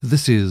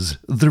This is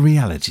The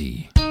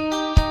Reality.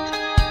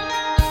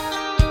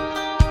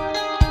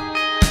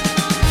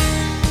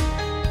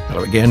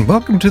 Hello again,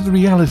 welcome to The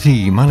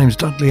Reality. My name's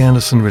Dudley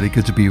Anderson, really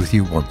good to be with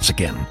you once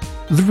again.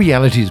 The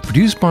Reality is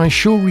produced by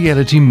Sure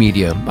Reality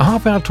Media, a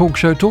half-hour talk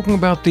show talking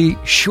about the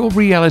sure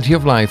reality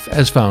of life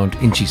as found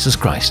in Jesus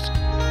Christ.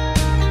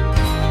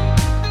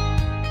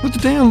 Well,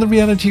 today on The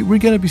Reality, we're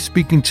going to be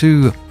speaking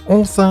to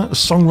author,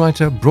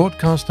 songwriter,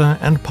 broadcaster,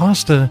 and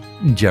pastor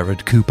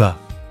Jarrod Cooper.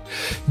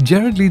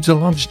 Jarrod leads a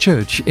large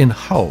church in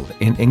Hull,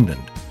 in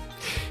England.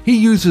 He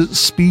uses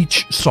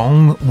speech,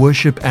 song,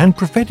 worship, and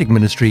prophetic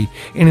ministry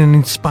in an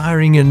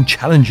inspiring and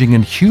challenging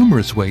and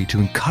humorous way to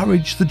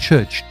encourage the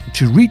church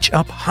to reach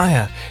up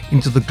higher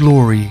into the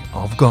glory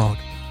of God.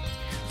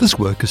 This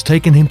work has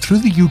taken him through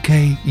the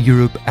UK,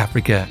 Europe,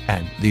 Africa,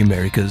 and the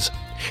Americas.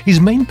 His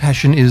main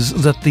passion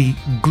is that the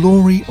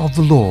glory of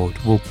the Lord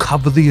will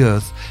cover the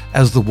earth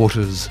as the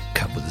waters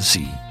cover the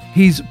sea.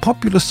 His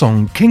popular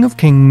song, King of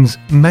Kings,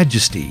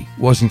 Majesty,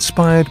 was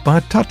inspired by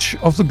a touch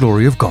of the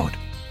glory of God.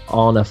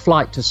 On a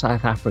flight to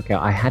South Africa,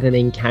 I had an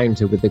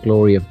encounter with the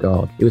glory of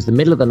God. It was the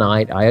middle of the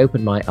night. I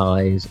opened my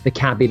eyes. The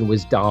cabin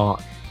was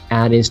dark.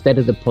 And instead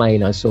of the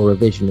plane, I saw a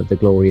vision of the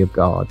glory of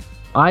God.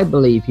 I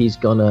believe he's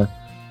going to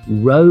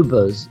robe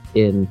us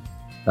in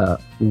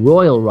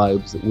royal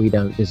robes that we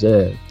don't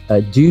deserve.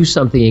 Do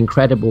something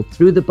incredible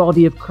through the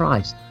body of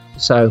Christ.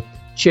 So,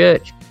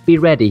 church, be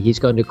ready. He's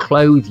going to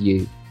clothe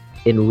you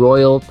in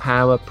royal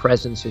power,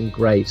 presence, and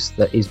grace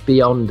that is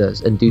beyond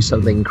us and do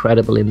something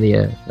incredible in the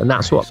earth. And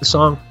that's what the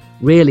song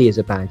really is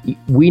about.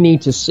 We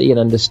need to see and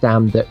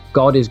understand that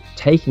God is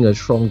taking us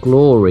from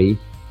glory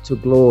to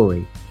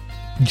glory.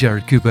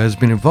 Jarrod Cooper has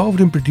been involved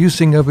in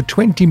producing over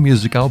 20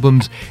 music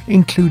albums,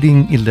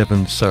 including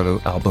 11 solo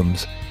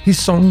albums.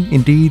 His song,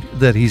 indeed,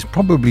 that he's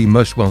probably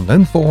most well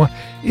known for,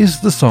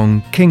 is the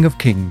song King of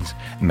Kings,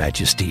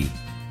 Majesty.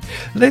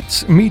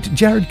 Let's meet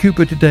Jarrod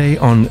Cooper today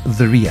on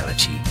The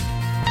Reality.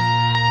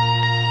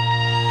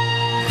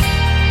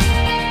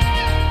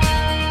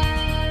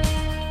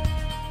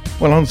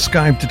 Well, on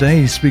Skype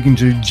today, speaking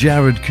to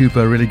Jarrod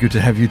Cooper. Really good to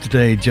have you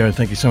today, Jarrod.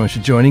 Thank you so much for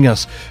joining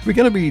us. We're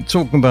going to be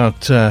talking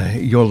about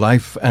your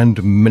life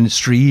and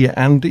ministry,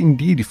 and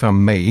indeed, if I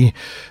may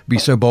be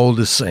so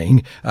bold as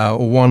saying,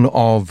 one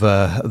of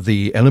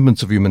the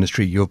elements of your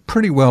ministry you're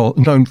pretty well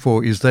known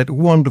for is that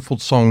wonderful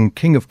song,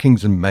 King of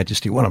Kings and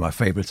Majesty, one of my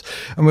favorites.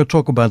 And we'll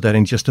talk about that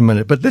in just a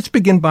minute. But let's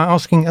begin by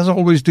asking, as I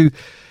always do,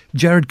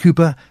 Jarrod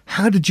Cooper,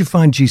 how did you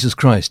find Jesus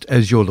Christ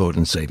as your Lord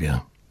and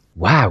Savior?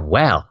 Wow.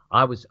 Well,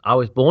 I was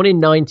born in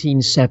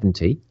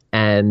 1970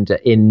 and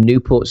in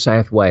Newport,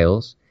 South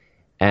Wales.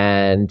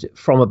 And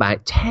from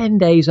about 10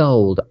 days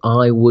old,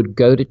 I would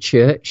go to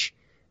church,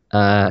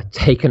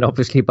 taken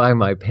obviously by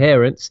my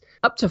parents,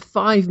 up to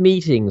 5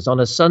 meetings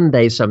on a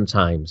Sunday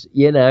sometimes,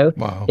 you know.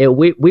 Wow.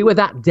 We were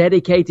that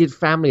dedicated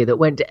family that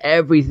went to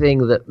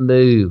everything that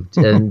moved.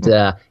 And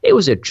it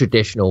was a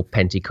traditional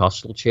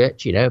Pentecostal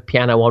church, you know,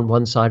 piano on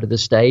one side of the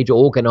stage,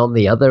 organ on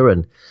the other,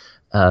 and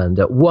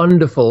a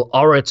wonderful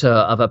orator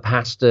of a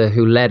pastor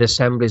who led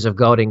Assemblies of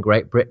God in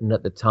Great Britain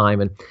at the time.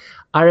 And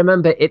I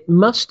remember it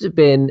must have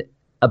been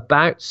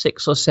about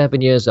 6 or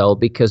 7 years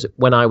old, because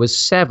when I was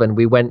 7,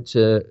 we went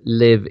to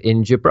live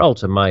in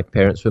Gibraltar. My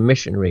parents were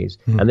missionaries,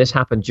 and this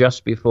happened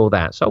just before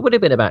that. So I would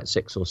have been about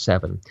 6 or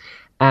 7.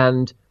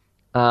 And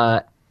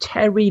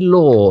Terry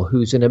Law,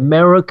 who's an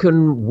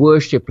American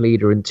worship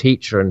leader and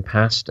teacher and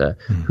pastor,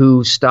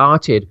 who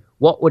started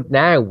what would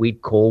now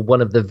we'd call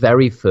one of the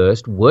very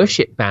first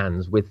worship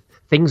bands with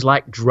things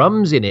like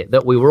drums in it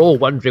that we were all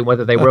wondering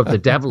whether they were of the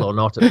devil or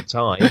not at the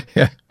time.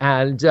 Yeah.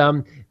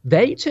 And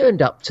they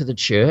turned up to the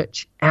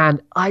church,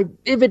 and I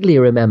vividly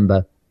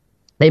remember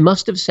they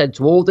must have said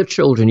to all the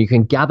children, you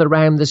can gather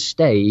around the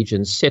stage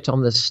and sit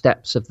on the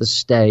steps of the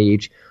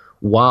stage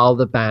while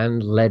the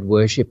band led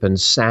worship and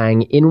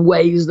sang in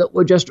ways that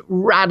were just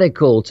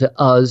radical to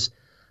us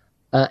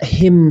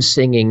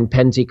hymn-singing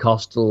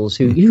Pentecostals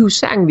who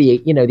sang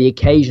the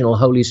occasional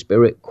Holy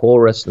Spirit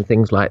chorus and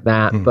things like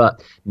that,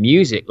 but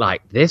music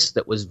like this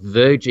that was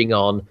verging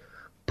on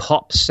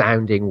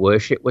pop-sounding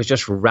worship was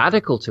just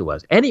radical to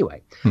us.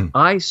 Anyway,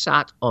 I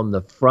sat on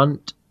the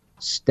front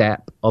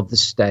step of the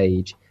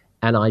stage,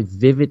 and I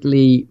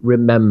vividly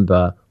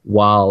remember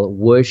while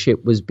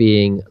worship was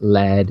being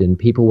led and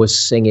people were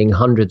singing,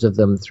 hundreds of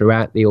them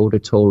throughout the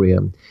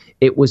auditorium,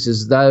 it was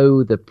as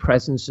though the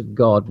presence of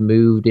God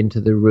moved into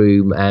the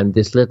room, and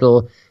this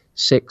little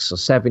 6 or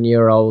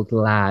 7-year-old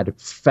lad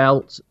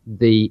felt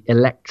the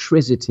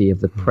electricity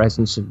of the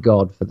presence of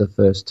God for the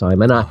first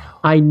time. And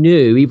I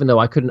knew, even though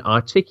I couldn't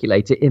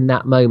articulate it in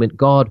that moment,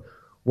 God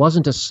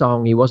wasn't a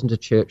song, he wasn't a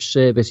church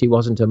service, he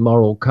wasn't a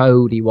moral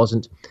code,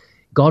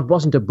 God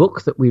wasn't a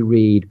book that we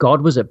read.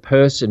 God was a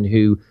person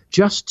who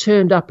just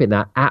turned up in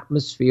that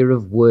atmosphere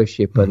of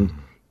worship and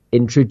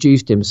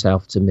introduced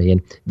himself to me.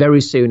 And very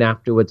soon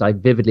afterwards, I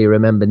vividly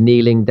remember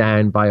kneeling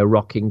down by a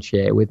rocking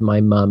chair with my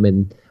mum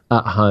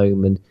at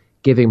home and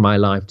giving my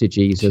life to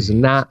Jesus.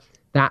 And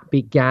that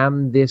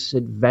began this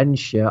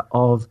adventure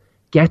of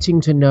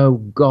getting to know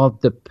God,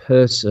 the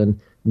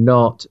person,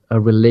 not a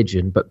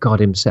religion, but God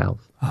himself.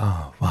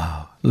 Oh,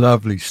 wow.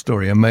 Lovely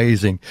story.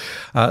 Amazing.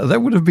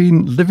 That would have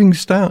been Living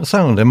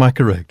Sound, am I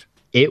correct?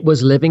 It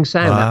was Living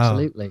Sound, Wow.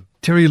 absolutely.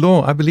 Terry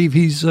Law, I believe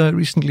he's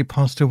recently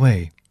passed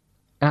away.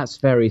 That's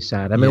very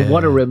sad. I mean,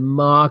 what a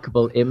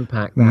remarkable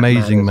impact that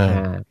Amazing man has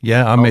man. had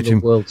Yeah, I on met the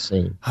him. world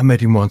scene. I met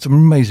him once.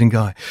 Amazing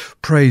guy.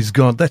 Praise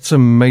God. That's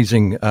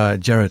amazing,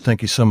 Jarrod.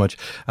 Thank you so much.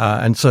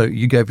 And so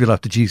you gave your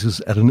life to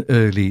Jesus at an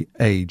early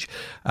age.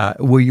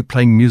 Were you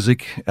playing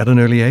music at an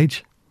early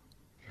age?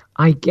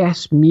 I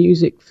guess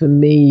music for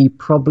me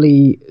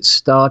probably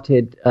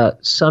started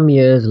some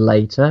years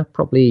later,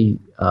 probably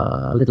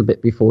a little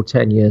bit before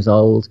 10 years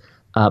old.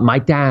 My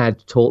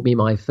dad taught me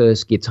my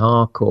first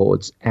guitar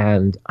chords,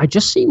 and I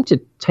just seemed to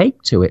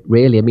take to it,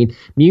 really. I mean,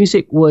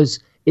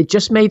 it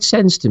just made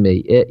sense to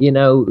me.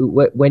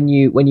 When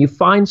you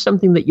find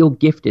something that you're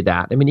gifted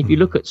at, I mean, if you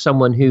look at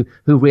someone who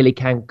really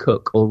can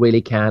cook or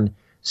really can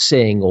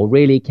sing or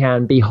really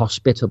can be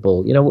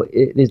hospitable,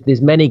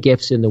 there's many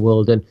gifts in the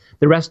world, and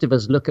the rest of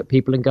us look at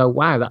people and go,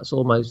 wow, that's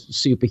almost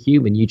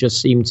superhuman. You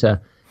just seem to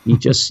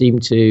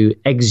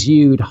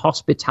exude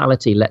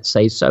hospitality, let's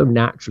say, so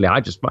naturally.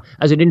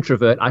 As an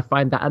introvert, I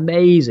find that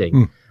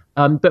amazing.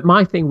 But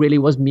my thing really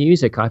was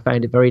music. I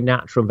found it very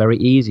natural and very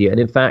easy. And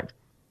in fact,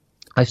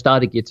 I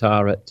started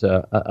guitar at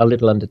a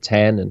little under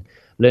 10 and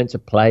learned to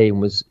play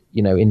and was,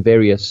 in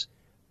various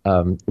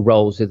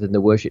roles within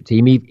the worship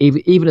team,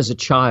 even as a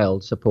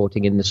child,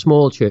 supporting in the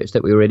small church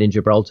that we were in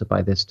Gibraltar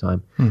by this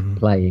time,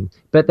 playing.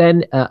 But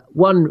then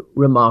one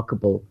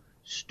remarkable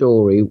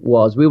story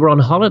was we were on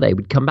holiday.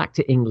 We'd come back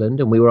to England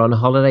and we were on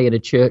holiday in a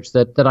church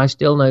that I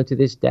still know to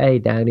this day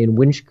down in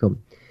Winchcombe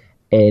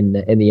in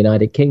the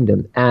United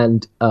Kingdom.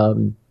 And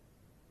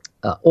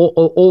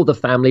all the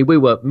family, we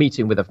were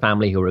meeting with a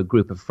family who were a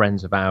group of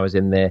friends of ours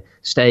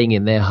staying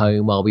in their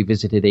home while we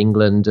visited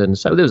England. And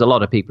so there was a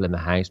lot of people in the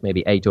house,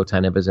 maybe 8 or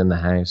 10 of us in the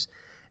house.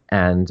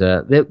 And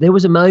there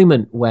was a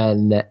moment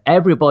when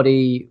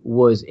everybody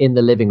was in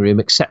the living room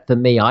except for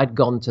me. I'd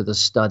gone to the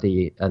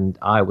study and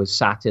I was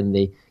sat in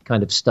the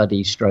kind of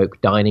study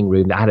stroke dining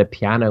room that had a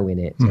piano in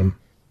it.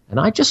 And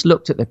I just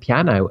looked at the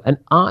piano and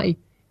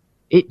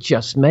it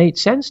just made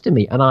sense to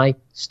me. And I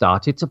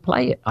started to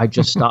play it. I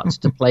just started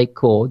to play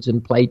chords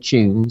and play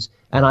tunes,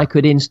 and I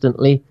could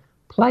instantly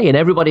play. And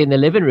everybody in the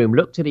living room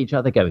looked at each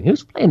other going,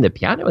 who's playing the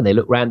piano? And they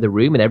looked around the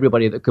room and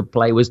everybody that could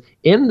play was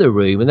in the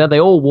room. And then they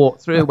all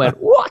walked through and went,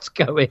 what's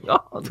going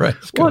on?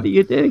 What are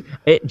you doing?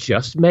 It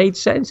just made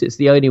sense. It's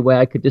the only way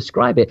I could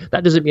describe it.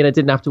 That doesn't mean I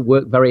didn't have to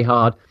work very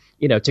hard,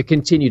 to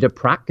continue to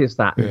practice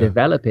that and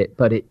develop it.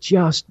 But it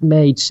just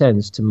made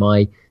sense to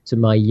my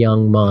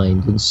young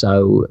mind. And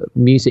so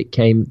music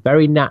came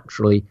very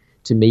naturally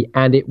to me.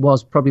 And it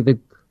was probably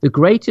the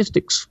greatest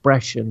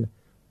expression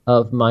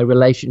of my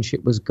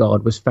relationship with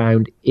God was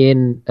found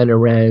in and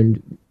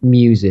around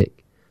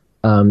music.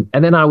 And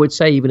then I would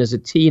say, even as a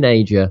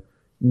teenager,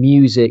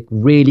 music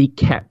really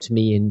kept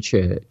me in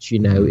church,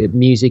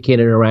 music in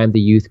and around the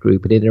youth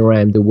group and in and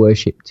around the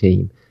worship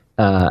team.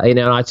 And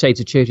I'd say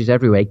to churches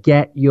everywhere,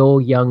 get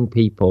your young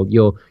people,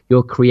 your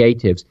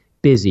creatives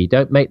busy.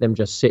 Don't make them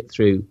just sit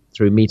through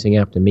meeting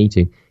after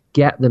meeting.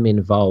 Get them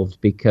involved,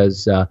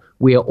 because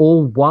we are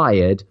all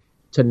wired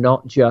to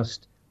not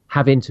just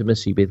have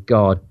intimacy with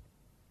God.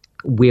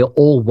 We're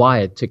all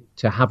wired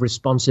to have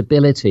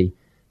responsibility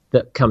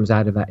that comes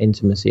out of that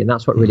intimacy. And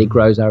that's what really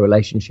grows our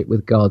relationship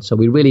with God. So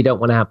we really don't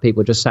want to have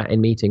people just sat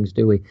in meetings,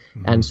 do we?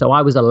 And so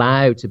I was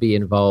allowed to be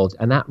involved.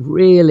 And that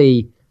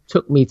really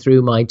took me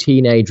through my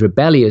teenage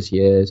rebellious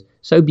years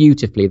so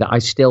beautifully that I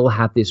still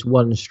had this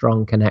one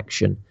strong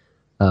connection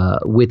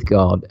with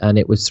God. And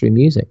it was through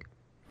music.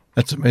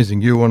 That's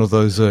amazing. You're one of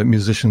those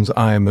musicians.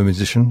 I am a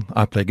musician.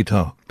 I play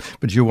guitar.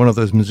 But you're one of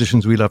those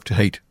musicians we love to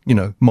hate,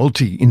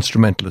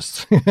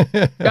 multi-instrumentalists.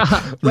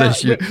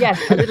 Bless you.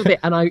 Yes, a little bit.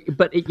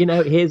 But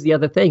here's the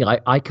other thing.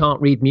 I can't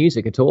read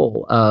music at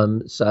all.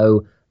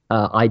 So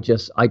I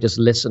just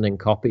listen and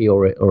copy,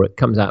 or it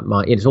comes out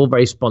it's all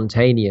very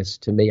spontaneous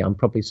to me. I'm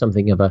probably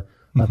something of a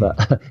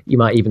you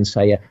might even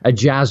say a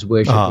jazz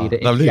worship leader.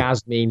 If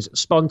jazz means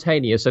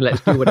spontaneous, and let's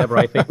do whatever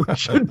I think we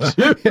should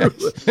do.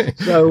 Yes.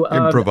 So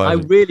I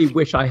really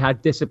wish I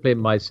had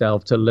disciplined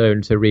myself to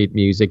learn to read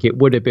music. It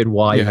would have been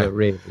wiser,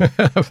 really.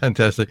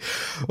 Fantastic.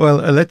 Well,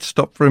 let's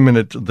stop for a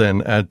minute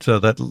then at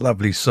that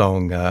lovely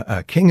song,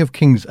 King of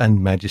Kings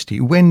and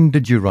Majesty. When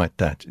did you write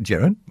that,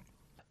 Jarrod?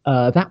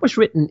 That was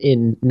written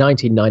in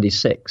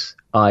 1996.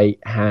 I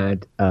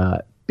had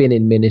been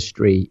in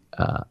ministry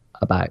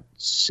about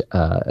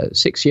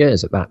 6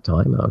 years at that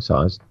time. So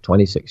I was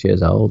 26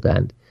 years old,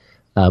 and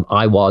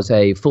I was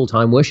a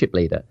full-time worship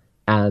leader.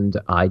 And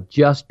I'd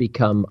just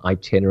become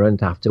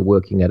itinerant after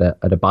working at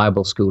a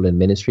Bible school in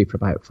ministry for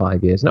about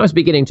 5 years. And I was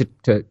beginning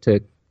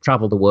to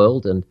travel the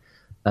world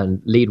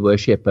and lead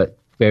worship at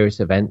various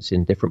events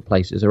in different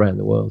places around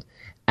the world.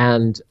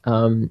 And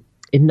in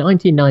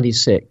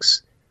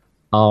 1996,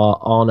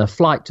 on a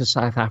flight to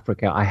South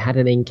Africa, I had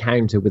an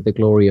encounter with the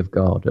glory of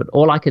God. And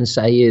all I can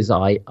say is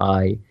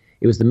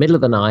it was the middle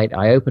of the night.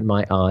 I opened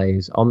my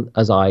eyes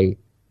as I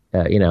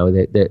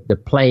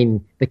The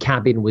plane, the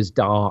cabin was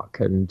dark,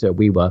 and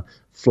we were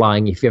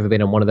flying. If you've ever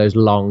been on one of those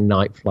long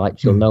night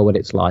flights, you'll know what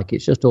it's like.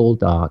 It's just all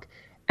dark.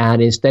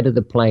 And instead of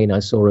the plane, I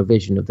saw a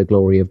vision of the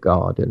glory of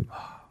God. And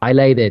I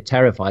lay there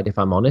terrified, if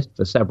I'm honest,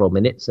 for several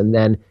minutes, and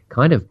then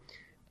kind of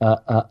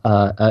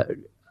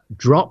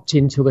dropped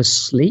into a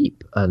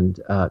sleep and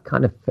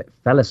kind of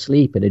fell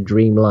asleep in a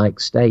dreamlike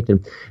state.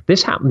 And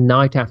this happened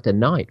night after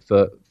night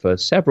for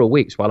several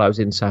weeks while I was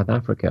in South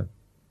Africa.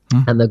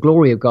 And the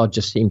glory of God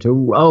just seemed to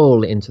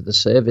roll into the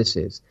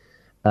services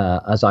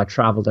as I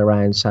traveled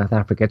around South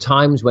Africa.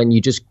 Times when you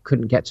just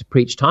couldn't get to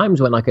preach,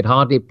 times when I could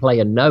hardly play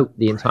a note.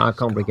 The entire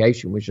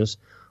congregation was just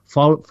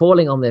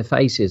falling on their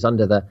faces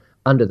under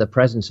the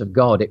presence of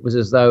God. It was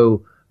as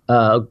though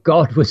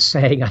God was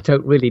saying, I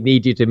don't really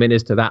need you to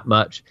minister that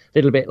much. A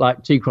little bit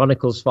like 2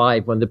 Chronicles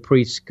 5 when the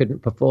priests couldn't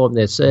perform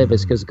their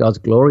service because God's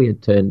glory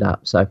had turned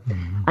up. So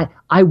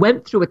I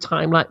went through a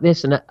time like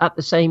this, and at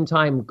the same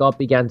time, God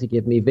began to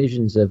give me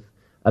visions of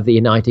the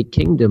United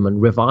Kingdom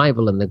and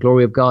revival and the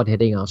glory of God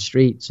hitting our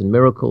streets and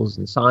miracles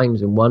and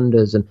signs and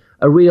wonders and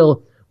a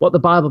real, what the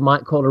Bible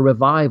might call a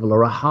revival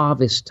or a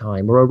harvest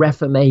time or a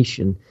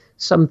reformation,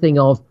 something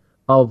of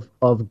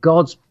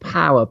God's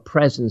power,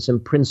 presence,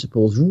 and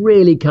principles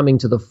really coming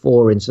to the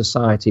fore in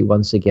society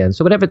once again.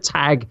 So whatever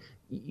tag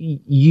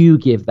you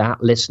give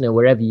that listener,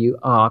 wherever you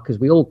are, because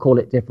we all call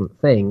it different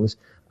things,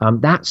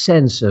 that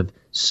sense of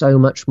so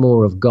much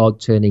more of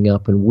God turning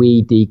up and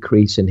we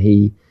decrease and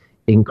he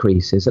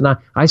increases. And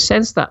I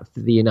sense that for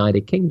the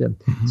United Kingdom.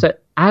 So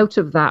out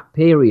of that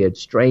period,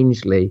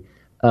 strangely,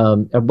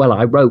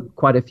 I wrote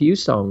quite a few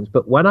songs,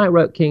 but when I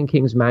wrote King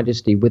King's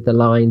Majesty with the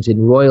lines,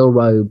 in royal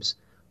robes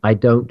I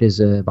don't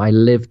deserve, I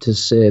live to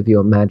serve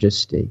your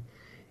majesty,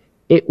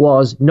 it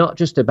was not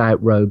just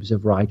about robes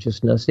of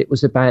righteousness. It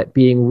was about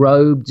being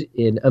robed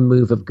in a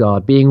move of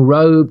God, being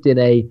robed in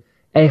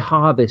a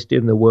harvest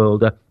in the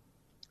world,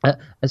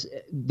 as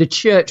the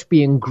church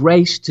being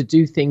graced to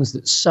do things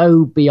that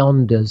so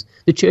beyond us.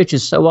 The church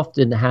has so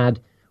often had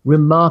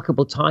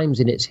remarkable times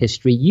in its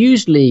history,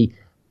 usually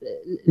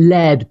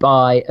led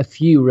by a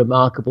few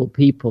remarkable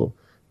people.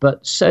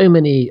 But so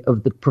many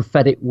of the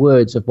prophetic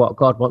words of what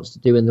God wants to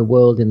do in the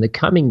world in the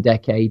coming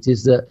decades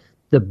is that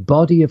the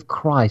body of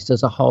Christ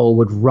as a whole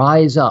would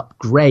rise up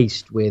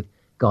graced with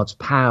God's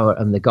power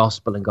and the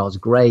gospel and God's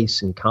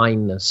grace and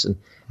kindness,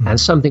 and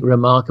something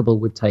remarkable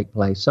would take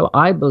place. So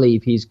I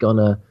believe he's going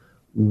to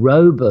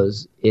robe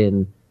us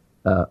in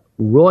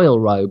royal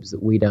robes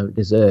that we don't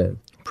deserve.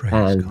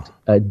 Praise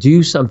and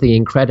do something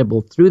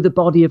incredible through the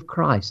body of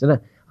Christ. And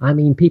I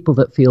mean, people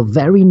that feel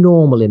very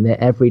normal in their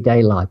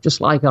everyday life,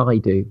 just like I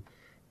do.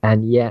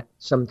 And yet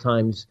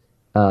sometimes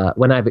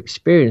when I've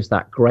experienced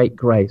that great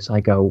grace,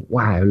 I go,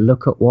 wow,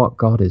 look at what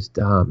God has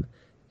done.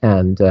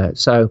 And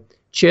so,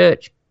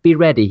 church, be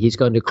ready. He's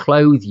going to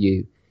clothe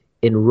you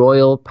in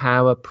royal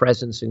power,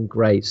 presence, and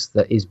grace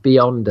that is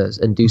beyond us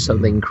and do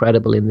something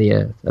incredible in the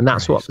earth. And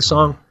that's what the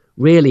song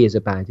really is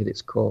about at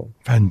its core.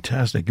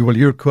 Fantastic. Well,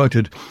 you're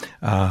quoted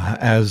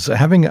as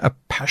having a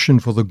passion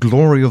for the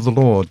glory of the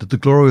Lord, that the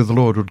glory of the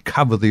Lord would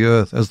cover the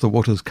earth as the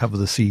waters cover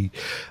the sea.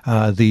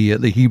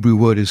 The Hebrew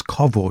word is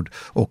kavod,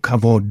 or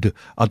kavod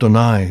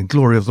Adonai,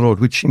 glory of the Lord,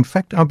 which in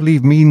fact I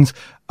believe means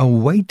a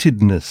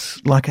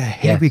weightedness, like a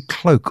heavy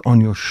cloak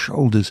on your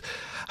shoulders.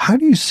 How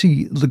do you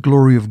see the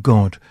glory of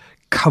God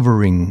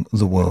covering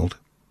the world?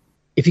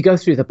 If you go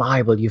through the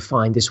Bible, you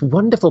find this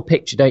wonderful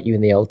picture, don't you,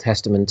 in the Old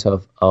Testament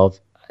of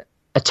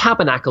a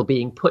tabernacle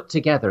being put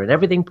together and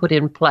everything put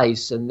in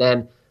place, and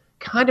then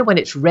kind of when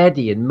it's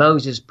ready and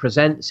Moses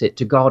presents it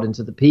to God and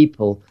to the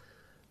people,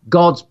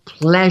 God's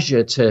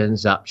pleasure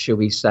turns up, shall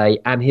we say,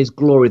 and his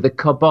glory, the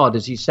kabod,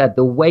 as you said,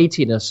 the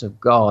weightiness of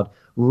God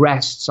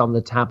rests on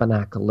the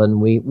tabernacle,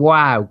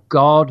 and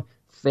God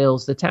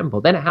fills the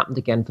temple. Then it happened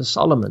again for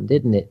Solomon,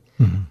 didn't it?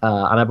 And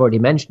I've already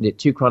mentioned it,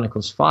 2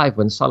 Chronicles 5,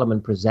 when Solomon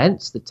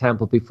presents the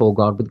temple before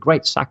God with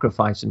great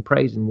sacrifice and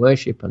praise and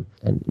worship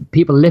and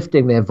people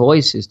lifting their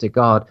voices to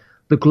God,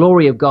 the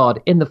glory of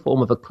God in the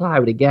form of a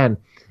cloud again,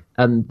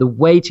 and the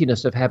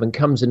weightiness of heaven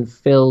comes and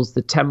fills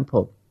the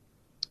temple.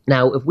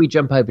 Now, if we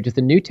jump over to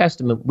the New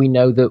Testament, we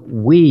know that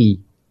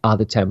we are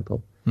the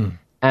temple.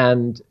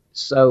 And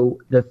so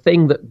the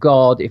thing that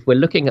God, if we're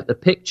looking at the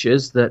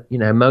pictures that,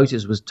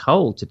 Moses was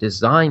told to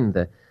design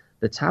the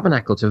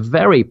tabernacle to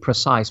very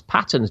precise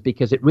patterns,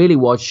 because it really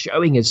was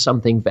showing us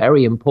something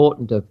very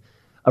important of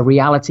a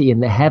reality in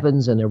the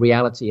heavens and a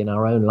reality in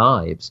our own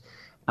lives.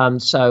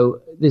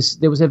 So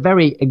there was a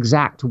very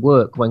exact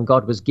work when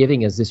God was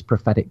giving us this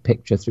prophetic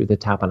picture through the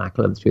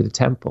tabernacle and through the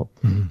temple.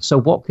 So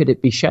what could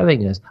it be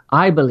showing us?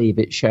 I believe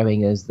it's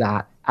showing us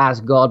that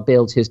as God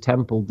builds his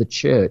temple, the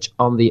church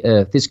on the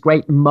earth, this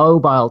great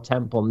mobile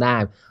temple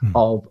now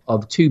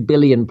of 2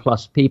 billion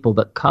plus people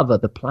that cover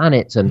the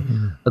planet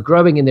and are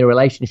growing in their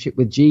relationship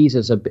with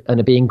Jesus and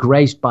are being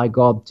graced by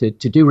God to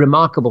do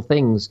remarkable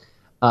things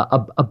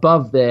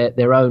above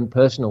their own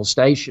personal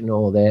station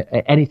or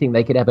anything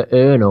they could ever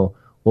earn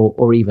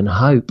or even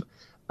hope,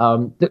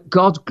 that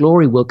God's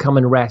glory will come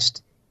and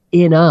rest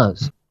in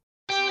us.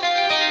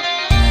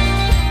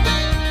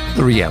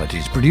 The Reality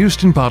is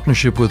produced in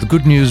partnership with the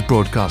Good News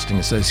Broadcasting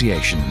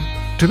Association.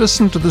 To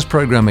listen to this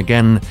program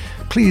again,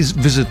 please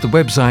visit the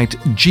website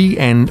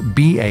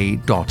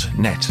gnba.net.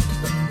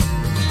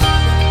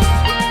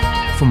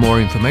 For more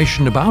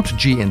information about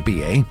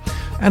GNBA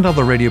and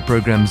other radio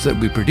programs that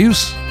we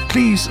produce,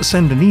 please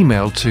send an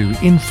email to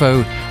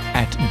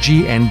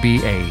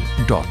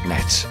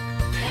info@gnba.net.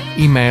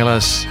 Email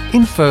us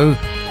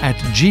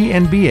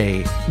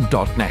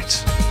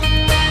info@gnba.net.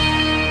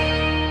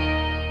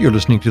 You're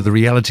listening to The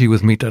Reality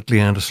with me, Dudley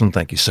Anderson.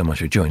 Thank you so much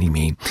for joining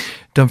me.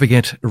 Don't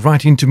forget,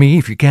 write into me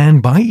if you can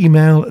by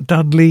email,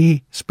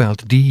 Dudley,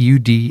 spelled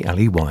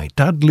D-U-D-L-E-Y,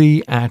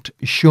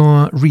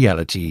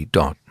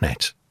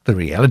 dudley@surereality.net. The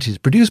Reality is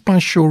produced by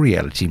Sure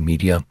Reality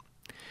Media.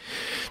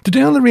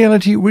 Today on The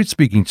Reality, we're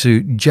speaking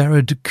to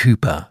Jarrod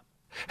Cooper.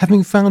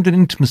 Having found an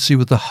intimacy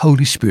with the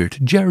Holy Spirit,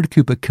 Jarrod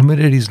Cooper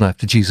committed his life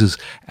to Jesus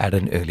at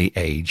an early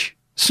age.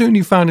 Soon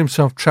he found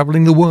himself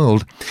traveling the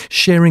world,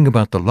 sharing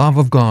about the love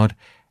of God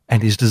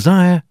and his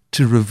desire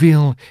to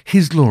reveal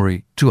his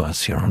glory to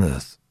us here on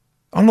earth.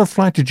 On a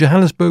flight to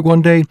Johannesburg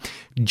one day,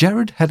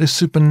 Jarrod had a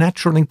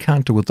supernatural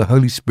encounter with the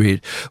Holy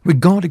Spirit where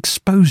God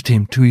exposed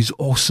him to his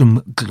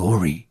awesome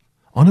glory.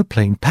 On a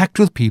plane packed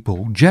with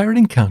people, Jarrod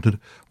encountered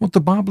what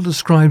the Bible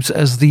describes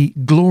as the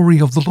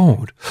glory of the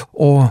Lord,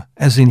 or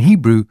as in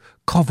Hebrew,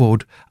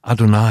 Kavod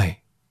Adonai.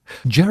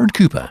 Jarrod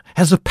Cooper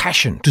has a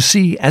passion to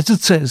see, as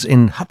it says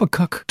in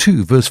Habakkuk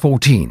 2 verse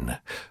 14,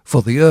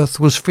 "For the earth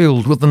was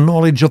filled with the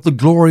knowledge of the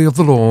glory of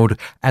the Lord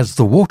as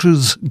the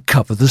waters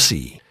cover the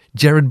sea."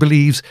 Jarrod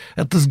believes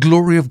that this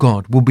glory of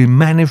God will be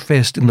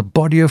manifest in the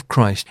body of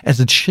Christ as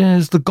it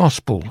shares the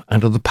gospel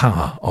under the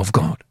power of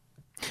God.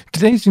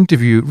 Today's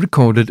interview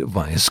recorded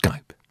via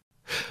Skype.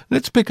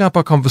 Let's pick up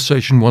our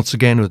conversation once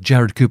again with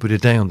Jarrod Cooper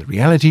today on The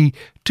Reality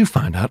to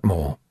find out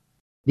more.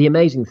 The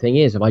amazing thing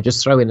is, if I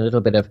just throw in a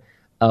little bit of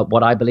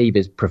what I believe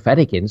is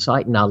prophetic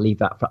insight, and I'll leave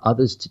that for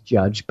others to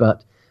judge,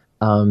 but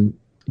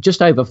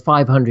just over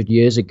 500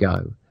 years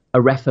ago, a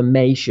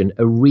reformation,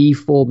 a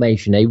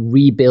reformation, a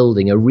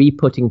rebuilding, a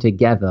re-putting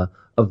together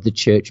of the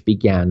church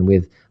began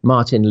with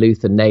Martin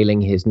Luther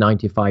nailing his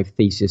 95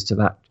 Theses to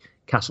that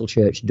castle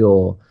church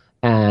door.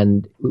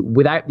 And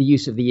without the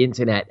use of the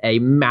internet, a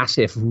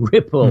massive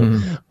ripple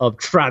of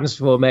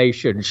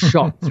transformation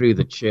shot through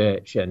the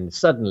church. And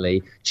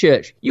suddenly,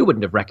 church, you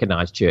wouldn't have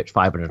recognized church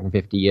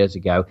 550 years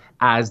ago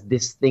as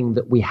this thing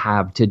that we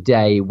have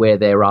today, where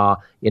there are,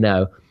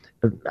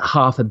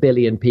 500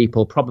 million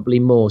people,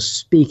 probably more,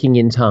 speaking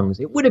in tongues.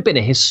 It would have been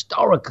a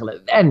historical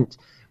event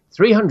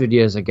 300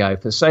 years ago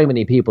for so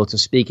many people to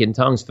speak in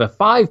tongues. For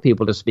 5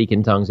 people to speak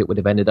in tongues, it would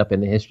have ended up in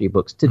the history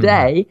books.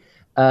 Today,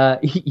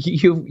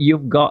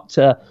 you've got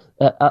a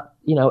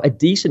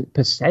decent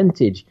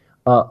percentage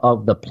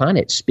of the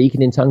planet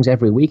speaking in tongues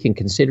every week and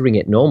considering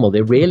it normal.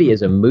 There really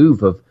is a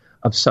move of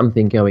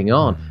something going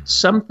on.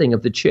 Something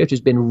of the church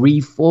has been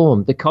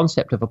reformed. The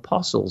concept of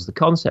apostles, the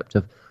concept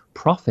of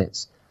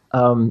prophets,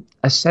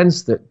 a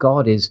sense that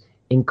God is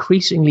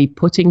increasingly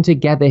putting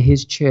together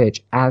his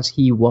church as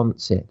he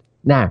wants it.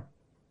 Now,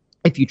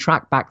 if you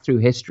track back through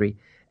history,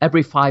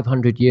 every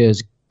 500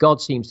 years, God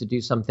seems to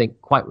do something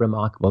quite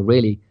remarkable,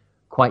 really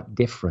quite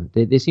different.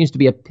 There seems to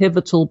be a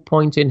pivotal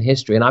point in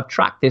history, and I've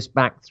tracked this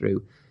back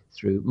through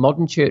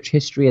modern church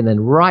history and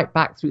then right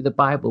back through the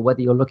Bible,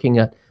 whether you're looking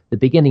at the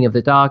beginning of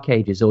the Dark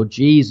Ages or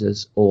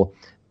Jesus or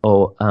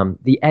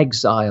the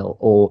exile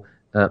or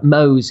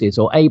Moses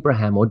or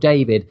Abraham or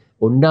David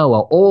or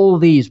Noah. All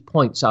these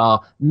points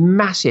are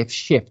massive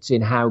shifts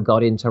in how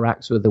God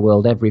interacts with the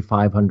world every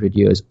 500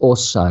 years or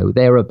so,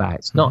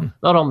 thereabouts. Not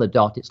on the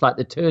dot. It's like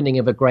the turning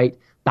of a great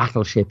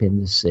battleship in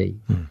the sea.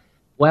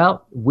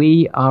 Well,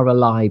 we are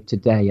alive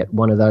today at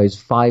one of those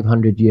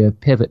 500-year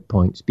pivot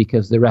points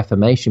because the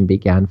Reformation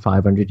began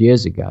 500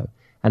 years ago.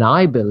 And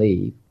I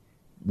believe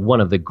one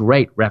of the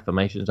great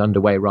reformations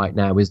underway right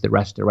now is the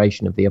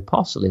restoration of the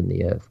apostle in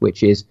the earth,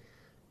 which is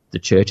the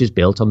church is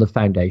built on the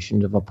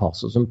foundation of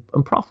apostles and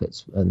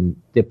prophets. And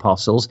the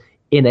apostles,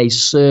 in a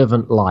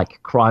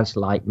servant-like,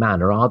 Christ-like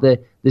manner, are the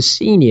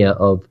senior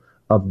of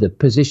the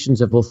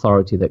positions of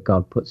authority that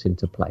God puts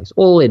into place,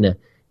 all in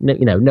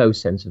no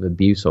sense of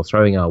abuse or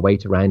throwing our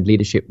weight around.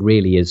 Leadership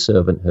really is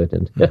servanthood.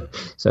 And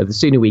so the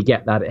sooner we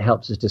get that, it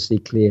helps us to see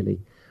clearly.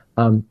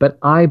 But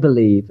I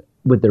believe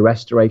with the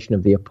restoration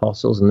of the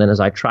apostles, and then as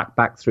I track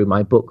back through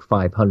my book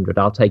 500,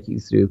 I'll take you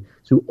through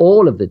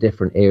all of the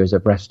different eras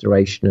of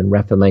restoration and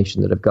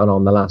reformation that have gone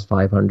on the last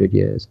 500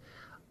 years.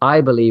 I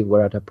believe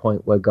we're at a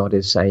point where God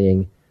is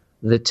saying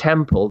the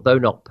temple, though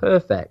not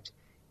perfect,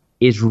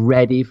 is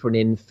ready for an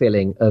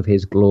infilling of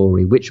his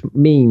glory, which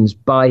means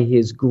by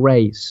his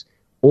grace,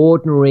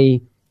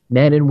 ordinary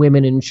men and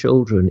women and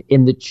children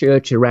in the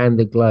church around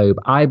the globe,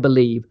 I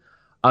believe,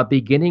 are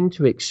beginning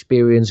to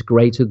experience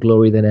greater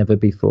glory than ever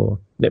before.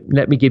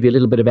 let me give you a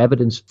little bit of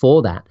evidence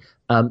for that.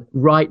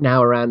 Right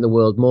now around the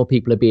world, more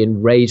people are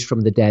being raised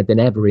from the dead than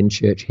ever in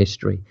church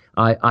history.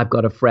 I've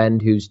got a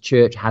friend whose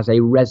church has a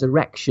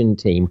resurrection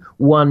team.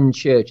 One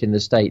church in the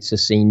States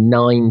has seen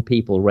 9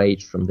 people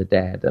raised from the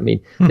dead. I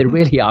mean, there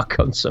really are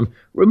some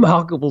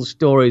remarkable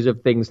stories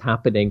of things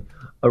happening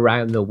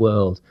around the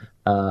world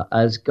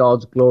as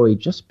God's glory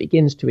just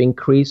begins to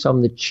increase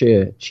on the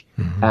church.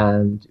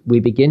 And we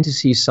begin to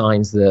see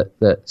signs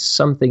that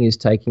something is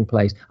taking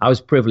place. I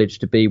was privileged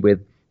to be with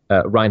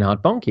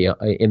Reinhard Bonnke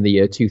in the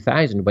year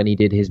 2000 when he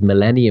did his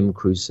Millennium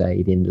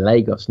Crusade in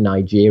Lagos,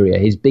 Nigeria,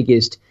 his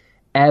biggest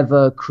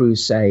ever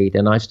crusade.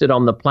 And I stood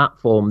on the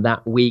platform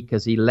that week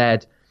as he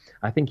led,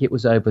 I think it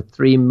was over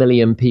 3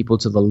 million people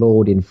to the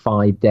Lord in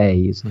 5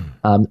 days.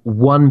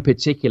 One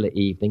particular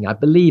evening, I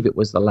believe it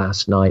was the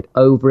last night,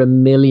 over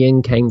 1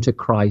 million came to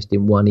Christ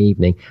in one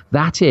evening.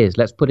 That is,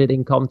 let's put it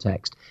in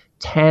context,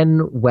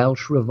 10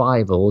 Welsh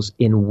revivals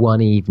in one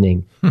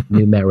evening,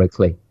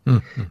 numerically.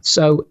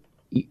 So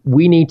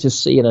we need to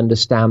see and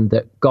understand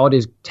that God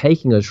is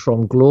taking us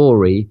from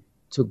glory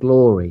to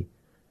glory.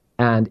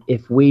 And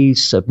if we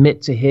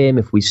submit to him,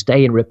 if we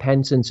stay in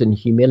repentance and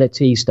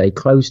humility, stay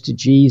close to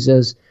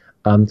Jesus,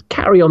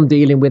 carry on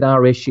dealing with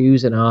our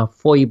issues and our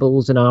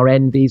foibles and our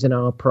envies and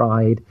our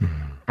pride,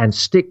 and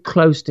stick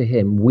close to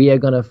him, we are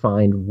going to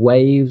find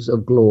waves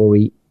of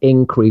glory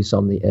increase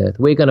on the earth.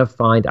 We're going to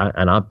find,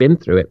 and I've been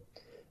through it,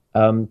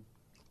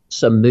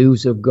 some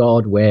moves of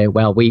God where,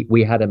 well,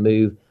 we had a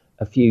move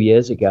a few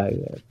years ago,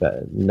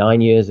 about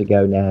 9 years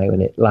ago now,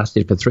 and it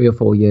lasted for 3 or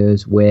 4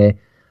 years, where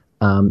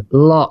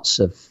lots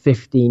of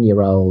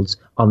 15-year-olds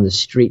on the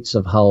streets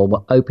of Hull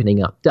were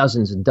opening up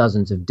dozens and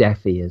dozens of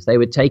deaf ears. They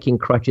were taking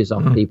crutches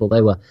off people.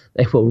 They were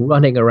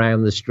running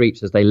around the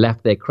streets as they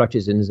left their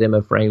crutches in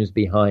Zimmer frames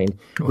behind.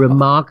 Wow.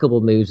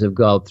 Remarkable moves of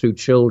God through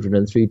children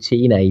and through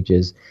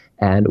teenagers.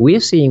 And we're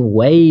seeing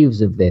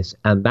waves of this,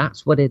 and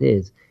that's what it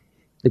is.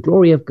 The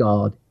glory of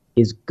God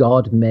is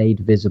God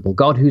made visible.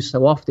 God who's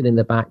so often in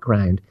the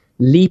background,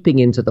 leaping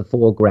into the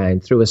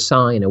foreground through a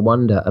sign, a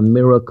wonder, a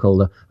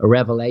miracle, a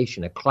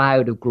revelation, a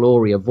cloud of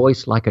glory, a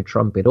voice like a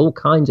trumpet, all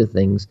kinds of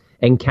things,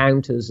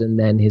 encounters, and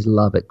then his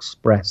love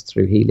expressed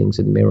through healings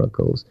and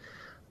miracles.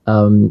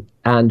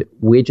 And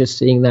we're just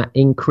seeing that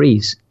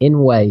increase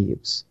in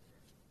waves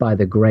by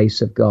the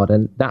grace of God.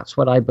 And that's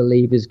what I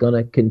believe is going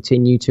to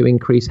continue to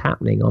increase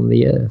happening on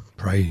the earth.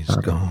 Praise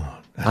God.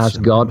 As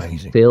God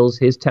fills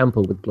his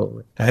temple with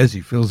glory. As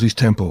he fills his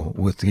temple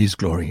with his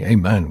glory.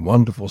 Amen.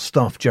 Wonderful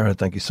stuff, Jarrod.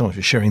 Thank you so much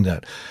for sharing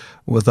that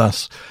with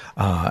us.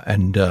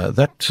 And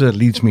that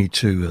leads me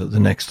to the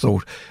next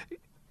thought.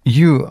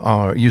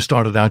 You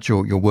started out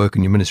your work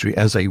and your ministry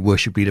as a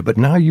worship leader, but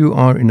now you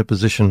are in a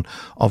position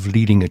of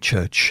leading a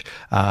church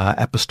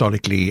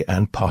apostolically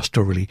and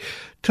pastorally.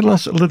 Tell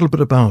us a little bit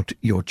about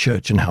your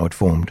church and how it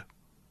formed.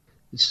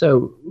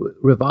 So,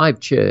 Revive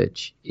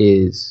Church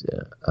is...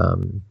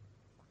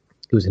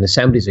 it was an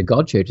Assemblies of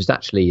God church. It's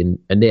actually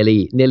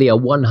nearly a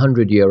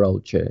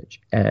 100-year-old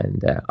church.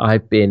 And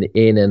I've been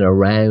in and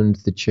around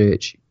the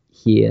church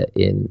here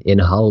in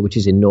Hull, which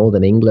is in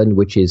northern England,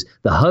 which is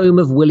the home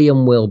of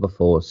William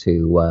Wilberforce,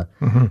 who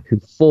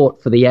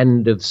fought for the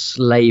end of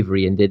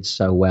slavery and did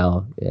so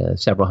well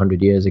several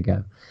hundred years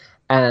ago.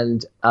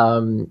 And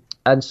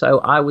so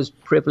I was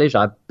privileged.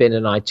 I've been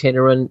an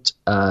itinerant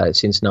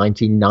since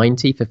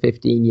 1990 for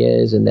 15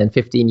 years. And then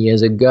 15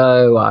 years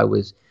ago, I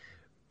was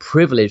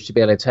privileged to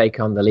be able to take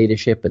on the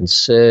leadership and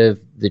serve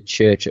the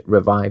church at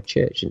Revive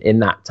Church. And in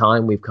that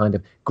time, we've kind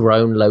of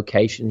grown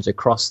locations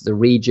across the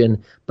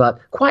region. But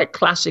quite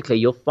classically,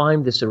 you'll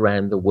find this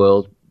around the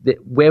world,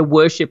 where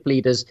worship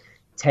leaders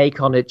take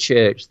on a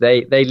church.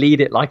 They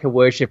lead it like a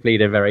worship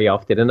leader very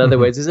often. In other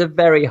words, there's a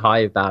very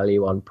high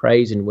value on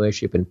praise and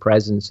worship and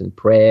presence and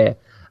prayer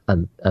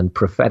and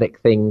prophetic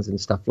things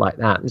and stuff like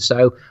that. And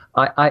so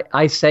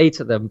I say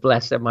to them,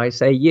 bless them, I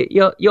say,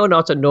 you're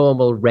not a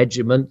normal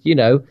regiment, you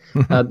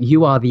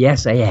are the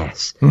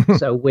SAS.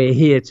 So we're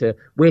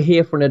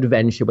here for an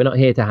adventure. We're not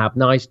here to have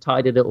nice,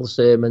 tidy little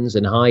sermons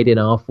and hide in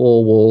our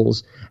 4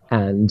 walls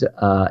and,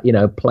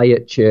 play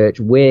at church.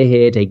 We're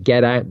here to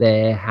get out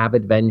there, have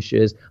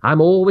adventures.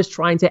 I'm always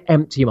trying to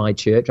empty my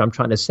church. I'm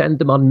trying to send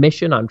them on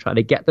mission. I'm trying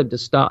to get them to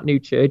start new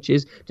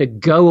churches, to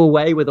go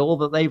away with all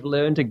that they've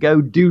learned, to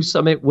go do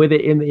something with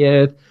it in the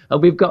earth.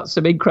 And we've got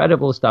some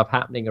incredible stuff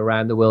happening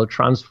around the world,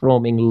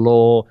 transforming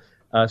law,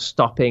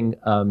 stopping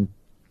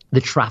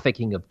the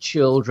trafficking of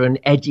children,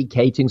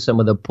 educating some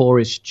of the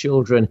poorest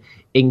children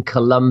in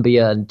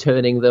Colombia and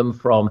turning them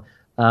from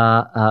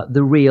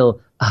the real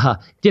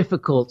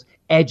difficult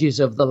edges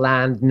of the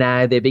land.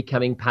 Now they're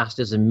becoming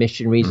pastors and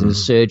missionaries and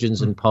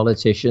surgeons and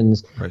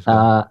politicians.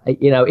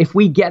 If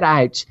we get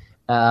out,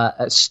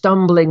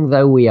 stumbling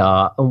though we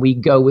are, and we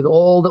go with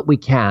all that we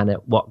can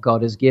at what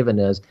God has given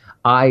us,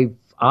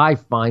 I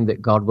find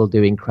that God will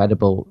do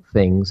incredible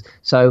things.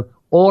 So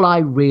all I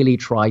really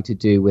try to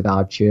do with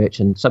our church,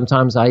 and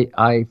sometimes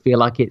I feel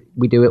like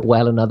we do it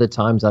well, and other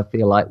times I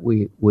feel like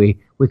we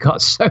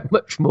got so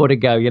much more to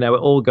go. It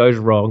all goes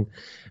wrong.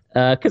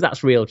 because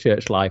that's real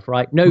church life,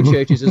 right? No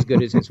church is as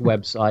good as its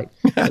website.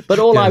 But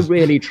all I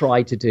really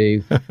try to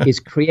do is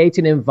create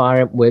an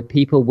environment where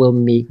people will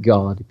meet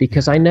God,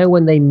 because I know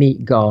when they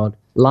meet God,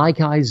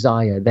 like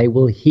Isaiah, they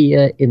will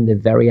hear in the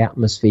very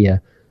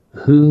atmosphere,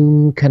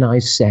 whom can I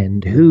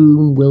send?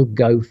 Whom will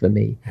go for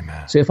me?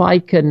 Amen. So if I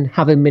can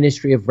have a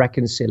ministry of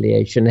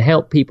reconciliation and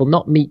help people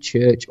not meet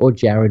church or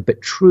Jarrod,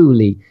 but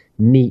truly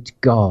meet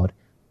God,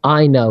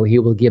 I know he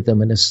will give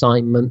them an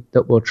assignment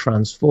that will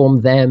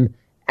transform them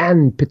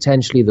and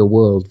potentially the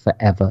world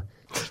forever.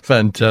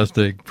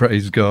 Fantastic.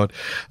 Praise God.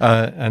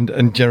 And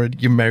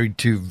Jarrod, you're married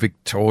to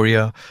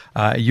Victoria.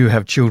 You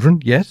have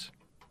children, yes?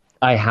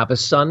 I have a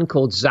son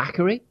called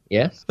Zachary,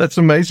 yes. That's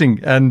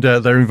amazing. And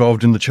they're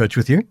involved in the church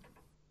with you?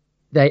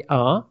 They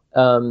are.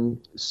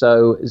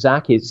 So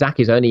Zach is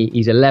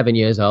he's 11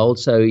 years old.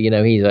 So,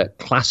 he's a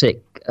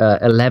classic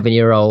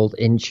 11-year-old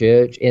in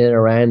church, in and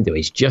around.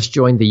 He's just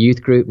joined the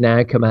youth group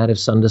now, come out of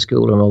Sunday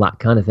school and all that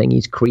kind of thing.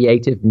 He's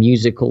creative,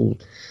 musical,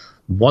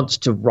 wants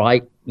to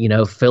write,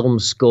 film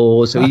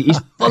scores. So he's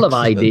full of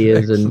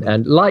ideas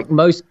and like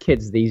most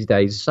kids these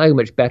days, so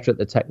much better at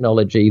the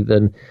technology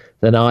than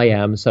I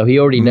am. So he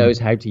already knows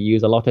how to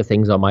use a lot of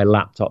things on my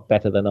laptop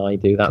better than I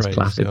do. That's Praise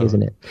classic, God.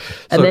 isn't it?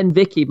 And then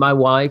Vicky, my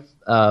wife,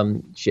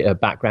 her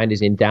background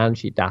is in dance.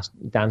 She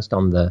danced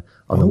on the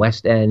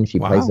West End. She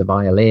plays the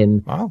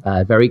violin. Wow.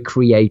 Very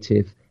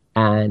creative.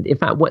 And in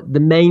fact, what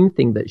the main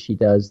thing that she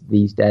does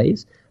these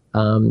days.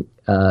 Right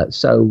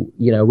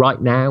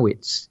now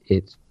it's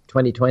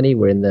 2020.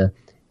 We're in the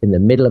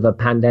middle of a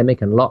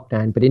pandemic and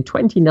lockdown. But in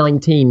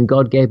 2019,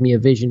 God gave me a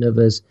vision of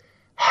us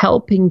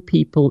helping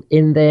people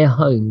in their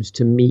homes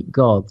to meet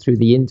God through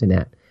the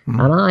internet.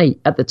 And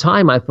at the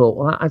time, I thought,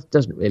 well, that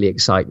doesn't really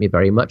excite me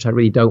very much. I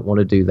really don't want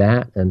to do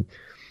that. And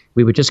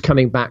we were just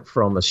coming back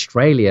from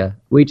Australia.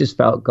 We just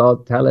felt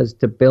God tell us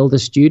to build a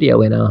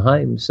studio in our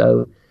home.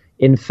 So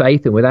in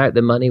faith and without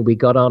the money, we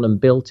got on and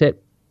built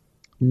it,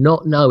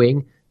 not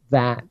knowing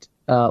that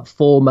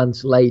 4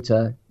 months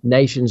later,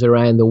 nations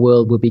around the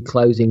world would be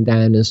closing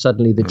down and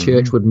suddenly the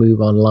church would move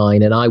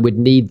online. And I would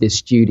need this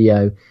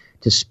studio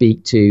to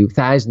speak to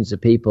thousands of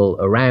people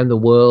around the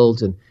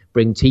world and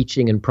bring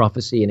teaching and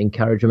prophecy and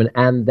encouragement.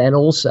 And then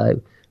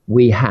also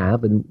we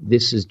have, and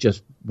this has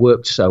just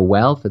worked so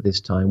well for this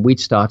time, we'd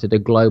started a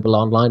global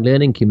online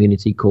learning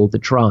community called The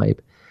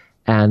Tribe.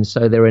 And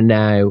so there are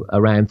now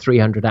around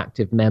 300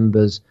 active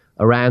members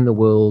around the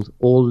world,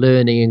 all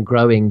learning and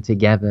growing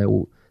together.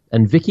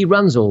 And Vicky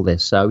runs all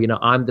this. So,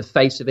 I'm the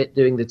face of it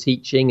doing the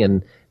teaching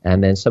and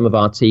then some of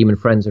our team and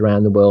friends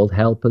around the world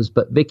help us.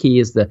 But Vicky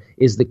is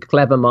the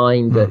clever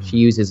mind that she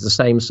uses the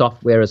same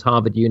software as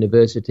Harvard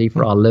University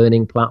for our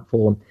learning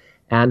platform.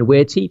 And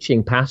we're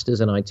teaching pastors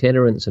and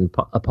itinerants and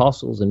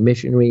apostles and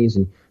missionaries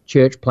and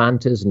church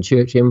planters and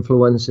church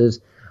influencers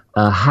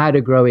how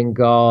to grow in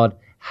God,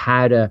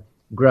 how to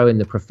grow in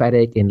the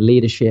prophetic, in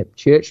leadership,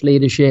 church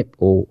leadership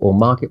or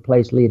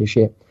marketplace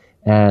leadership.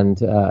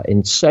 And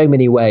in so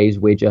many ways,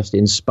 we're just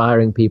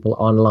inspiring people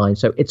online.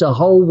 So it's a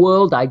whole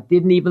world I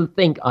didn't even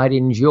think I'd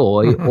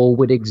enjoy or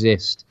would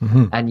exist.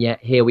 And yet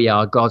here we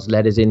are. God's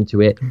led us into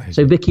it. Amazing.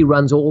 So Vicky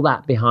runs all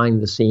that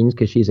behind the scenes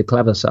because she's a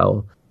clever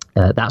soul.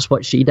 That's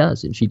what she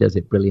does, and she does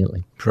it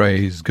brilliantly.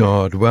 Praise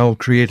God. Well,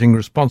 creating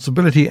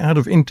responsibility out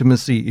of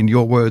intimacy, in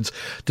your words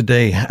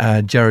today,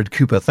 Jarrod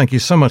Cooper. Thank you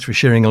so much for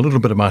sharing a little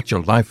bit about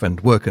your life and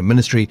work and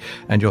ministry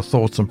and your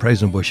thoughts on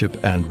praise and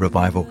worship and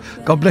revival.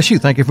 God bless you.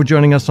 Thank you for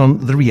joining us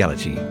on The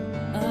Reality.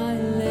 I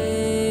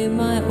lay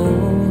my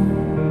all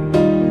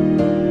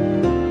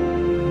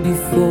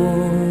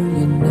before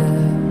you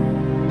now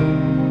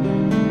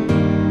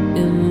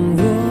in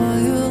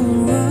royal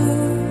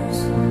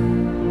robes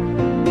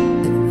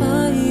that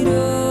I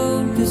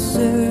don't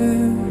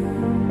deserve.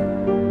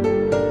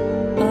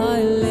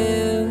 I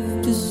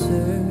live to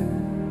serve.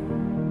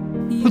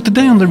 Well,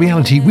 today on The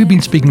Reality, we've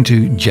been speaking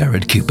to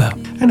Jarrod Cooper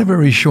and a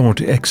very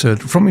short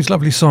excerpt from his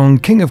lovely song,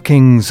 King of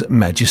Kings,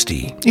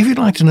 Majesty. If you'd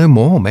like to know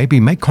more, maybe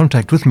make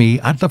contact with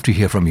me, I'd love to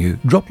hear from you.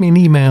 Drop me an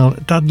email,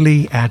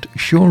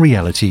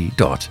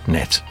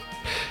 dudley@surereality.net.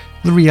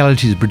 The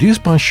Reality is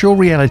produced by Sure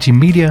Reality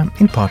Media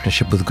in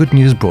partnership with Good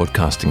News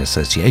Broadcasting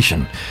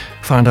Association.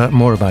 Find out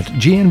more about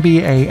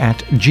GNBA at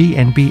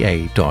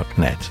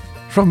gnba.net.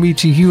 From me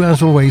to you,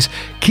 as always,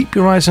 keep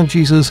your eyes on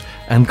Jesus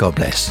and God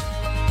bless.